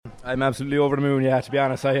I'm absolutely over the moon, yeah, to be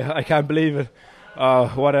honest. I can't believe it.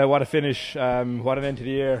 What a finish, what an end to the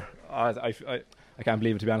year. I can't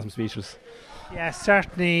believe it, to be honest. I'm speechless. Yeah,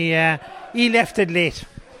 certainly. He left it late.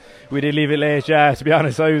 We did leave it late, yeah, to be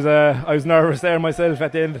honest. I was nervous there myself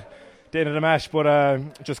at the end of the match,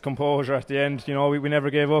 but just composure at the end. You know, we never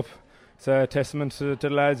gave up. It's a testament to the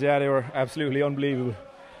lads, yeah, they were absolutely unbelievable.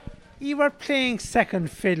 You were playing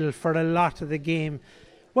second fiddle for a lot of the game.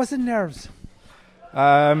 Was it nerves?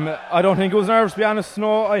 I don't think it was nerves, to be honest.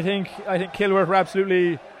 No, I think Kilworth were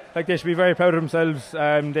absolutely, like, they should be very proud of themselves.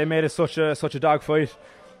 They made it such a dogfight,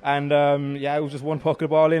 and it was just one puck of the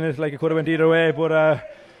ball in it. Like, it could have went either way, but I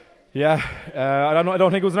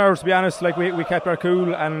don't think it was nerves, to be honest. Like, we kept our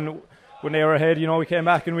cool, and when they were ahead, you know, we came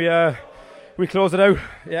back and we closed it out.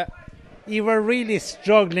 Yeah. You were really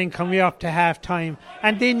struggling coming up to half time,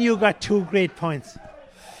 and then you got 2 great points.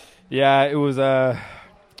 Yeah, it was.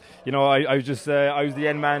 You know, I was the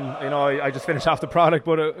end man. You know, I just finished off the product,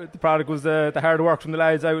 but the product was the hard work from the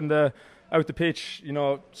lads out the pitch. You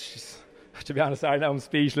know, to be honest, now I'm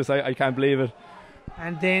speechless. I can't believe it.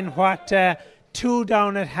 And then 2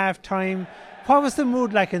 down at half time. What was the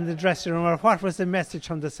mood like in the dressing room, or what was the message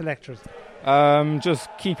from the selectors? Just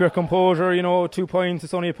keep your composure. You know, 2 points.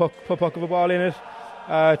 It's only a puck of a ball in it.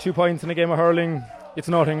 2 points in a game of hurling. It's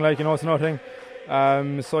nothing. Like, you know, it's nothing.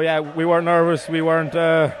 So yeah, we weren't nervous. We weren't.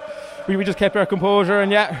 We just kept our composure,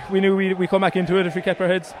 and yeah, we knew we come back into it if we kept our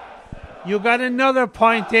heads. You got another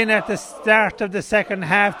point in at the start of the second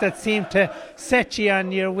half that seemed to set you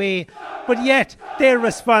on your way, but yet their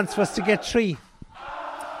response was to get 3.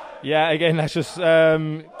 Yeah, again, that's just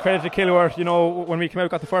credit to Kilworth. You know, when we came out,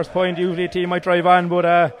 got the first point, usually a team might drive on,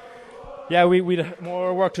 but we'd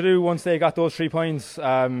more work to do once they got those 3 points.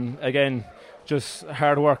 Again, just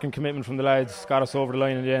hard work and commitment from the lads got us over the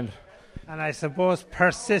line in the end. And I suppose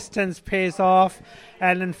persistence pays off.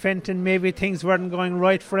 Alan Fenton, maybe things weren't going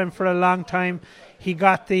right for him for a long time. He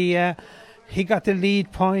got the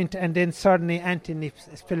lead point, and then suddenly Anthony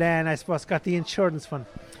Spillane, I suppose, got the insurance one.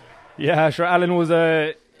 Yeah, sure. Alan was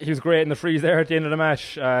he was great in the freeze there at the end of the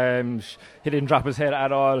match. He didn't drop his head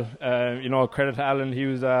at all. You know, credit to Alan. He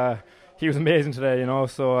was amazing today. You know,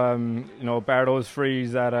 so you know, bar those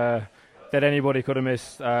frees that anybody could have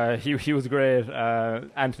missed. He was great.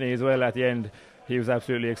 Anthony as well at the end. He was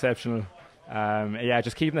absolutely exceptional.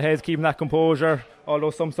 Just keeping the heads, keeping that composure.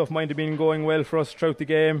 Although some stuff might have been going well for us throughout the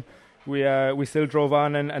game, we still drove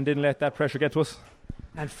on and didn't let that pressure get to us.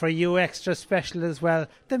 And for you, extra special as well,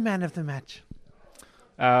 the man of the match.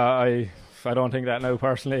 I don't think that now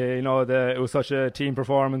personally. You know, it was such a team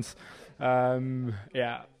performance. It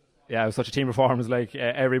was such a team performance. Like,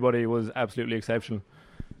 everybody was absolutely exceptional.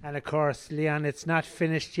 And of course, Leon, it's not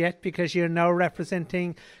finished yet because you're now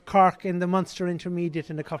representing Cork in the Munster Intermediate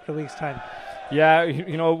in a couple of weeks' time. Yeah,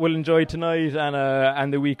 you know, we'll enjoy tonight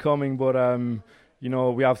and the week coming, but you know,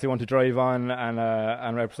 we obviously want to drive on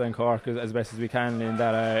and represent Cork as best as we can in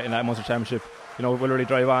that Munster Championship. You know, we'll really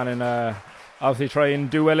drive on and obviously try and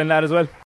do well in that as well.